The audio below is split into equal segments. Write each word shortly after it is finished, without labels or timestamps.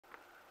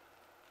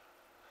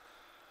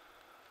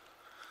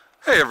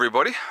Hey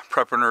everybody,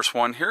 Prepper Nurse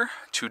 1 here.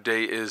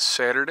 Today is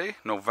Saturday,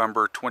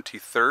 November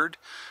 23rd,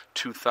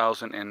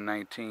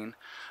 2019.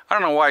 I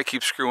don't know why I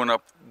keep screwing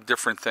up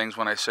different things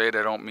when I say it.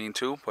 I don't mean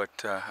to,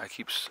 but I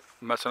keep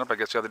messing up. I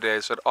guess the other day I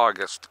said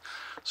August.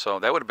 So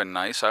that would have been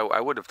nice.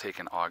 I would have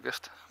taken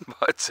August.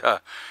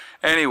 But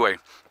anyway,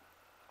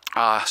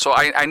 so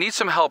I need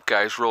some help,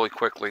 guys, really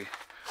quickly.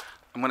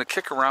 I'm going to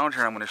kick around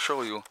here and I'm going to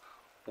show you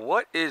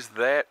what is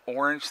that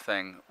orange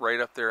thing right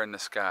up there in the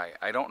sky.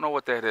 I don't know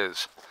what that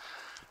is.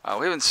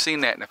 We haven't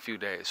seen that in a few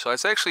days. So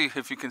it's actually,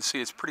 if you can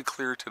see, it's pretty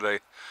clear today.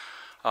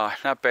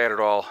 Not bad at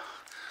all.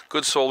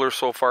 Good solar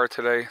so far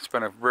today. It's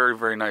been a very,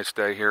 very nice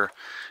day here.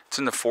 It's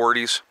in the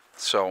 40s.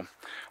 So,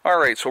 all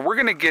right, so we're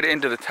going to get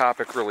into the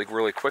topic really,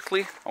 really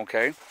quickly,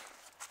 okay?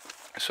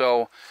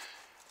 So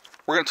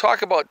we're going to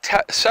talk about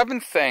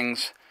 7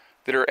 things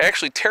that are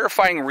actually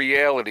terrifying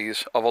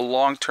realities of a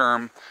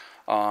long-term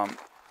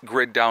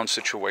grid down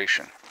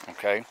situation,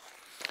 okay?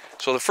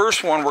 So the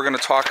first one we're going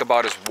to talk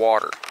about is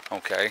water,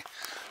 okay?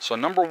 So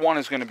number 1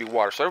 is going to be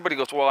water. So everybody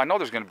goes, well, I know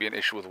there's going to be an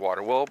issue with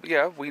water. Well,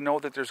 yeah, we know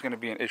that there's going to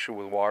be an issue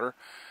with water.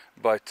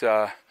 But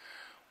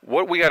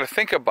what we got to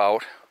think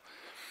about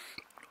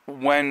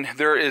when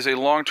there is a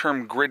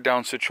long-term grid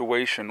down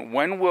situation,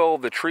 when will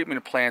the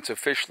treatment plants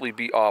officially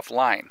be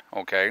offline,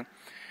 okay?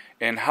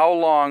 And how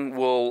long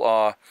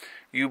will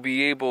you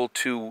be able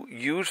to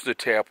use the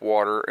tap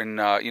water and,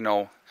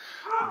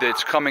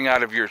 that's coming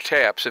out of your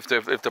taps if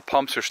the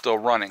pumps are still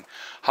running?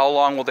 How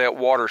long will that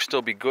water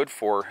still be good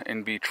for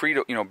and be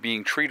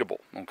being treatable,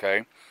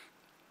 okay?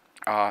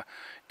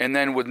 And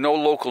then with no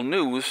local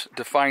news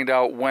to find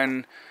out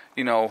when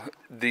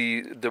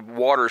the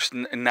water's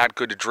not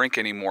good to drink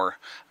anymore.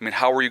 I mean,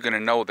 how are you going to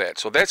know that?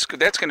 So that's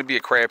going to be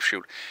a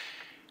crapshoot.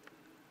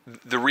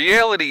 The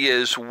reality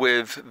is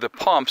with the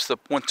pumps,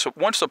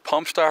 once the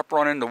pumps stop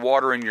running, the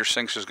water in your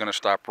sinks is going to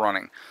stop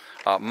running.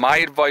 My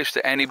advice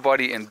to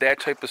anybody in that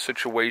type of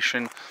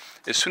situation,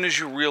 as soon as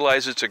you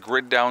realize it's a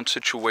grid down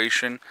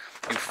situation,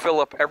 you fill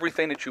up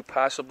everything that you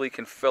possibly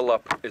can fill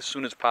up as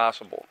soon as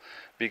possible.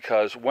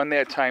 Because when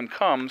that time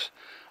comes,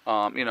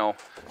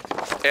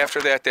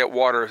 after that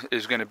water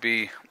is going to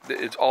be,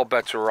 all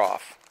bets are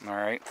off, all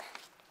right?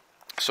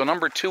 So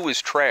number 2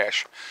 is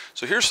trash.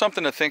 So here's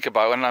something to think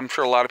about, and I'm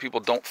sure a lot of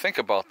people don't think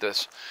about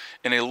this.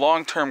 In a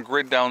long-term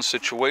grid down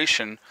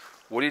situation,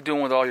 what are you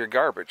doing with all your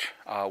garbage?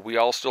 We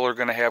all still are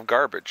going to have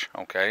garbage,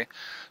 okay?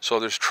 So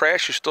there's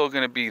trash is still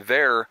going to be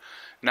there.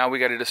 Now we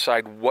got to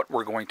decide what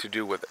we're going to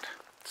do with it.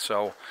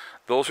 So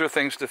those are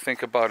things to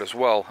think about as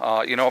well.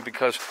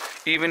 Because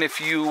even if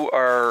you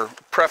are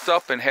prepped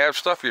up and have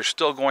stuff, you're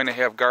still going to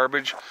have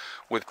garbage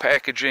with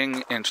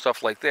packaging and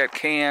stuff like that,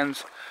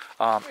 cans.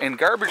 And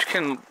garbage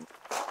can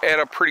add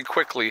up pretty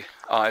quickly,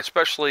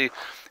 especially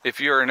if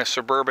you're in a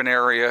suburban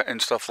area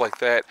and stuff like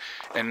that,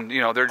 and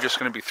they're just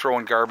going to be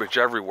throwing garbage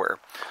everywhere.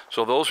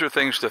 So those are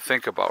things to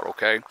think about,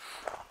 okay?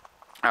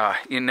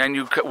 And then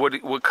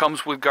what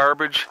comes with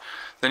garbage,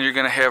 then you're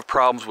going to have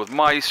problems with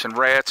mice and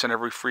rats and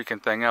every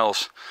freaking thing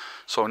else.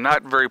 So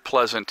not very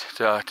pleasant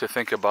to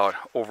think about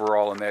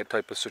overall in that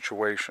type of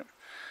situation.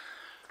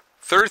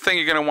 Third thing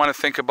you're going to want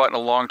to think about in a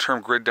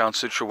long-term grid down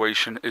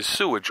situation is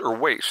sewage or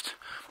waste.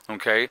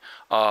 Okay,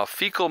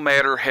 fecal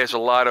matter has a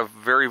lot of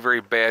very,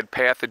 very bad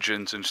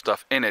pathogens and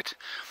stuff in it.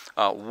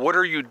 What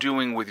are you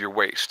doing with your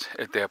waste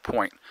at that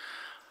point?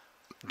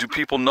 Do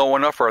people know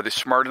enough? Are they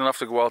smart enough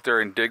to go out there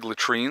and dig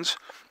latrines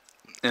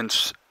and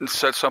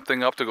set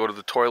something up to go to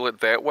the toilet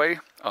that way?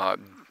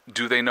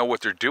 Do they know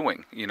what they're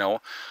doing?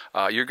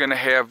 You're going to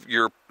have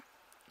your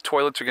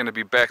toilets are going to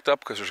be backed up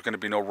because there's going to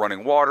be no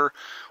running water.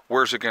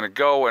 Where's it going to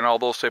go? And all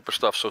those type of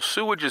stuff. So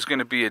sewage is going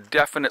to be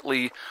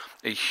definitely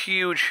a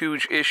huge,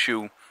 huge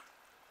issue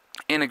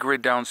in a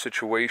grid down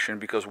situation,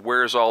 because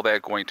where's all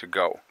that going to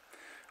go?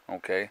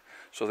 Okay,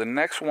 so the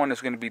next one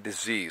is going to be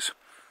disease.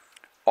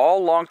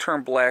 All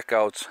long-term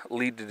blackouts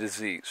lead to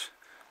disease.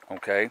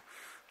 Okay,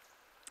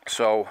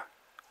 so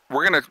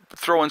we're going to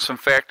throw in some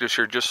factors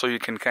here just so you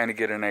can kind of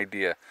get an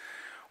idea.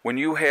 When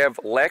you have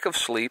lack of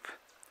sleep,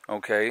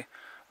 okay,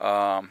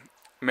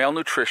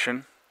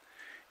 malnutrition,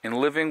 and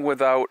living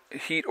without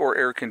heat or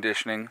air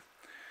conditioning,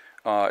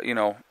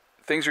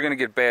 things are going to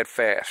get bad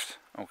fast.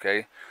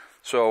 Okay.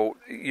 So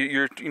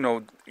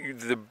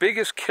the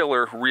biggest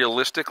killer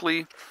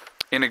realistically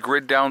in a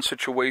grid down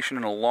situation,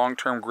 in a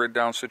long-term grid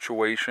down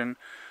situation,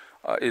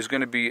 is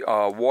going to be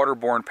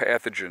waterborne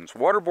pathogens.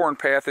 Waterborne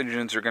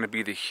pathogens are going to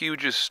be the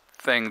hugest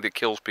thing that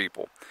kills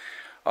people.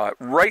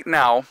 Right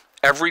now,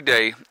 every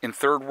day in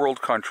third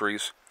world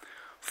countries,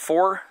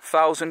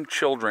 4,000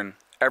 children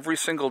every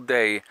single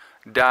day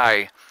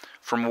die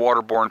from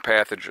waterborne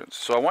pathogens.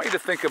 So I want you to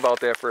think about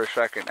that for a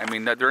second. I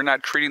mean, they're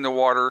not treating the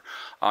water,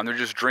 they're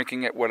just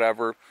drinking it,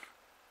 whatever.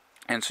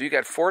 And so you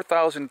got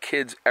 4,000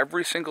 kids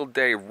every single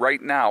day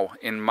right now,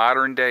 in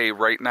modern day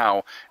right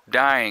now,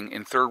 dying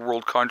in third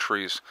world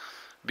countries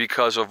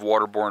because of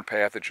waterborne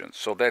pathogens.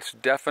 So that's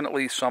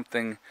definitely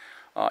something,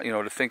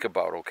 to think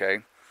about, okay?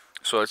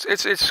 So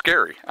it's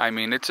scary. I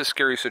mean, it's a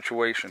scary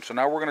situation. So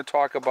now we're going to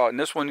talk about, and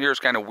this one here is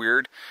kind of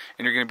weird,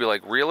 and you're going to be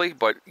like, really?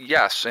 But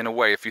yes, in a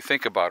way, if you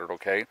think about it,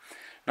 okay?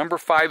 Number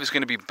 5 is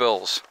going to be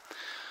bills.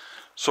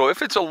 So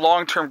if it's a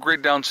long-term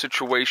grid down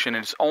situation,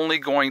 it's only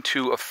going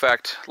to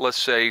affect,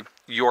 let's say,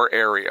 your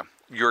area,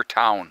 your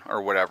town,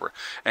 or whatever.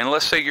 And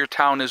let's say your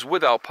town is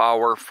without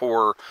power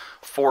for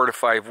 4 to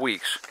 5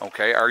 weeks,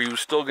 okay? Are you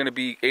still going to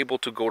be able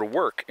to go to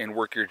work and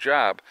work your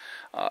job?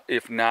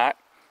 If not,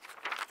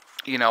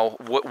 you know,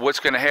 what's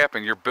going to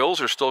happen? Your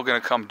bills are still going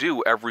to come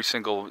due every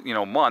single, you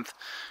know, month.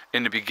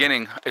 In the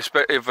beginning,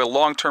 if a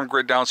long-term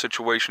grid down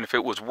situation, if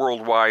it was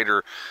worldwide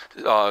or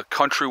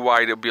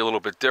countrywide, it would be a little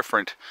bit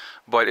different.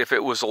 But if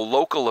it was a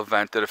local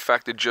event that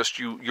affected just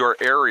your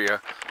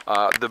area,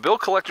 the bill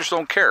collectors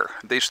don't care.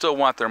 They still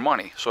want their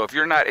money. So if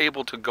you're not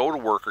able to go to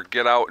work or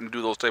get out and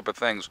do those type of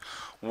things,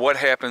 what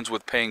happens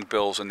with paying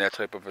bills in that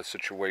type of a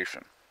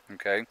situation?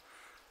 Okay.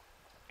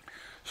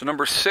 So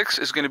number 6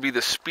 is going to be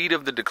the speed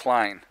of the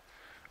decline.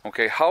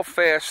 Okay, how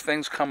fast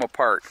things come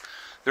apart.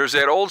 There's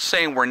that old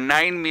saying, we're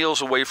 9 meals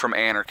away from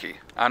anarchy.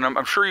 And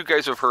I'm sure you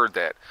guys have heard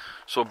that.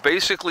 So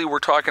basically we're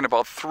talking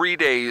about 3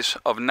 days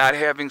of not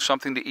having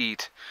something to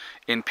eat,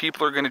 and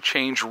people are going to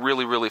change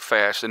really, really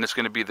fast, and it's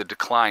going to be the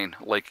decline.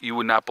 Like, you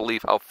would not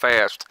believe how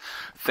fast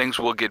things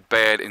will get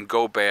bad and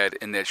go bad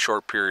in that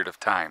short period of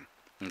time.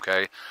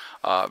 Okay,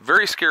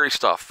 very scary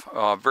stuff.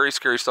 Very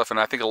scary stuff, and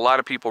I think a lot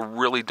of people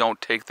really don't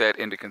take that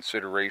into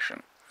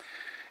consideration.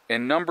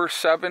 And number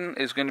 7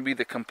 is going to be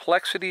the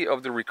complexity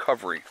of the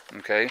recovery,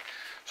 okay?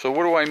 So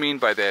what do I mean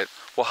by that?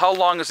 Well, how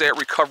long is that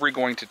recovery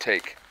going to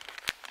take?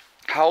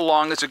 How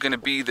long is it going to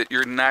be that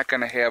you're not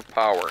going to have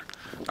power?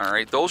 All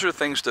right, those are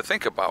things to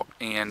think about.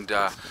 And,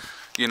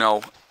 you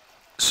know,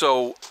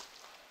 so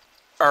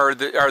are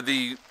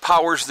the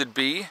powers that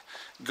be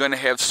going to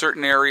have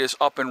certain areas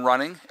up and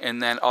running,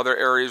 and then other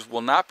areas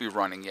will not be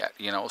running yet,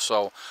 you know?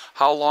 So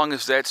how long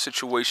is that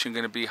situation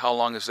going to be? How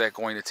long is that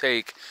going to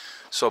take?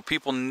 So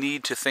people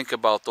need to think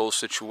about those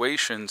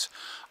situations.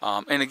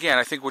 And again,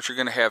 I think what you're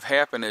going to have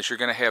happen is you're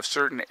going to have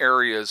certain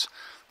areas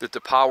that the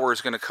power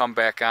is going to come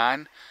back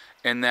on,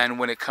 and then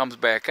when it comes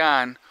back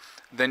on,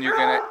 then you're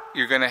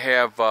going to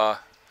have the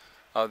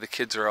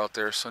kids are out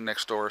there, so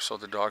next door, so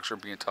the dogs are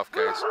being tough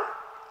guys.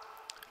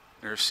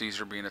 There's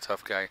Caesar being a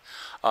tough guy.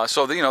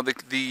 So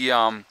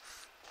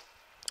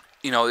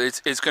you know,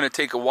 it's going to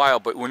take a while,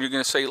 but when you're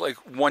going to say, like,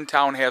 one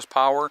town has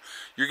power,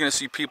 you're going to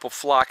see people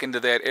flock into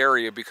that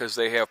area because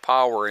they have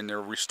power and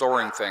they're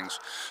restoring things.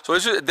 So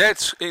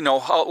that's, you know,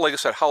 how, like I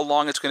said, how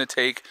long it's going to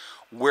take,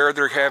 where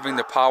they're having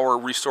the power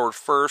restored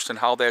first, and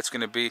how that's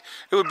going to be.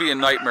 It would be a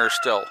nightmare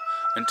still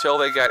until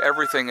they got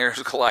everything.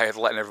 There's Goliath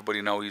letting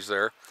everybody know he's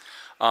there.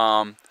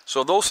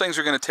 So those things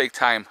are going to take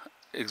time,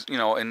 you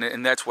know,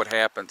 and that's what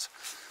happens.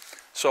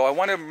 So I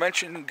want to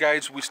mention,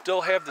 guys, we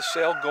still have the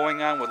sale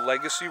going on with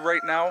Legacy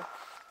right now,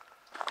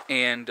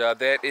 and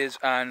that is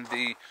on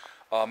the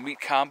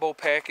meat combo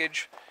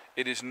package.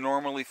 It is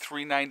normally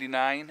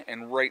 $3.99,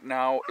 and right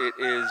now it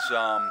is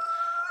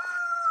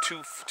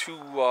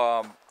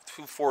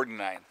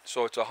 $2.49.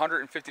 So it's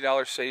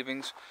 $150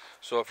 savings.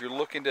 So if you're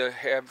looking to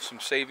have some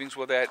savings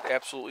with that,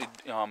 absolutely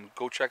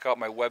go check out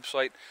my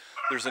website.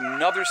 There's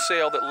another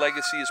sale that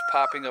Legacy is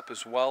popping up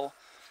as well.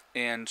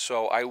 And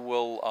so I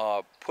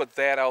will put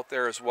that out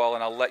there as well,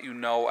 and I'll let you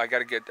know. I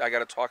got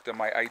to talk to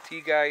my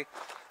IT guy,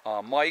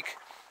 Mike,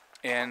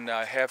 and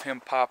have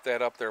him pop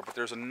that up there. But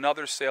there's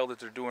another sale that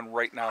they're doing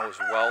right now as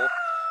well,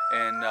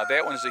 and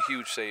that one's a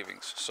huge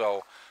savings.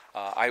 So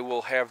I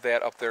will have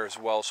that up there as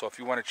well. So if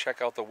you want to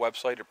check out the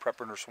website at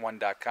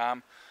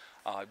preppernurse1.com,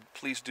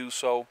 please do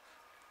so.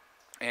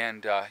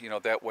 And you know,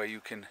 that way you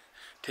can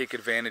take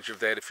advantage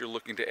of that if you're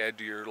looking to add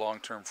to your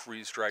long-term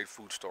freeze-dried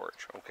food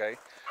storage. Okay.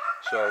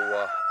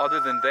 So other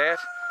than that,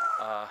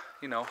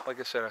 you know, like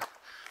I said, I'm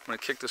going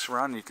to kick this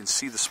around and you can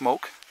see the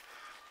smoke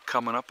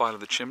coming up out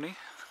of the chimney.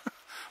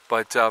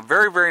 But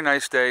very, very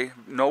nice day.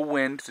 No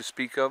wind to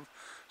speak of,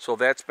 so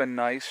that's been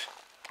nice.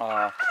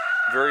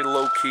 Very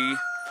low-key.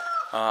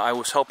 I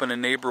was helping a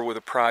neighbor with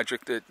a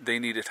project that they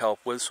needed help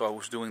with, so I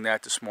was doing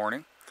that this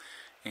morning.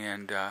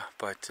 And the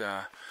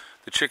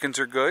chickens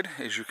are good,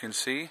 as you can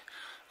see.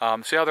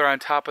 See how they're on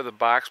top of the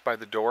box by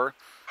the door?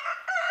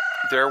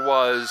 There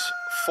was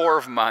 4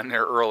 of them on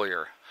there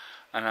earlier,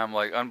 and I'm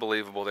like,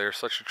 unbelievable. They're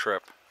such a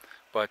trip.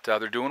 But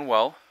they're doing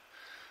well.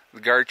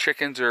 The guard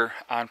chickens are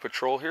on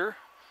patrol here,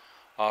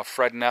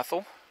 Fred and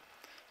Ethel.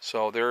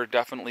 So they're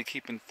definitely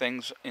keeping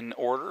things in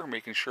order,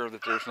 making sure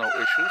that there's no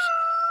issues.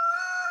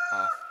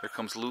 There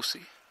comes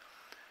Lucy.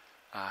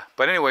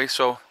 But anyway,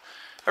 so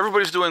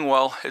everybody's doing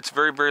well. It's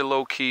very, very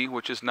low key,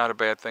 which is not a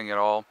bad thing at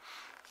all.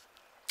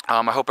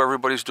 I hope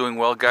everybody's doing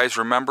well. Guys,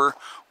 remember,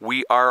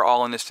 we are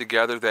all in this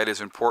together. That is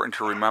important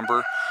to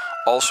remember.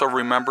 Also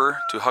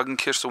remember to hug and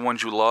kiss the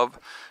ones you love.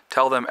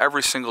 Tell them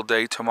every single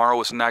day, tomorrow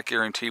is not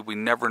guaranteed. We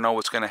never know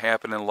what's going to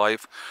happen in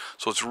life.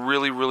 So it's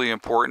really, really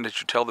important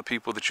that you tell the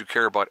people that you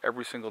care about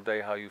every single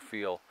day how you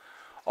feel.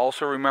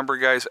 Also remember,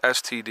 guys,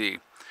 STD.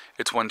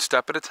 It's one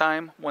step at a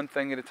time, one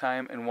thing at a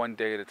time, and one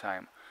day at a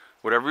time.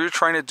 Whatever you're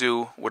trying to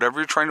do, whatever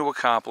you're trying to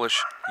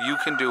accomplish, you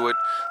can do it.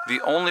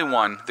 The only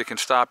one that can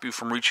stop you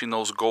from reaching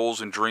those goals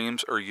and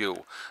dreams are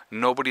you.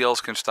 Nobody else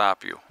can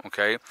stop you,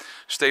 okay?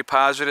 Stay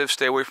positive,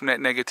 stay away from that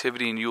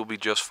negativity, and you'll be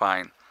just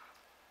fine.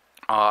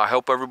 I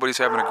hope everybody's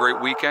having a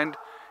great weekend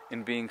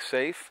and being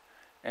safe,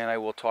 and I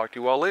will talk to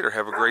you all later.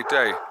 Have a great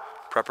day.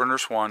 Prepper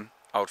Nurse 1,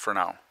 out for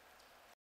now.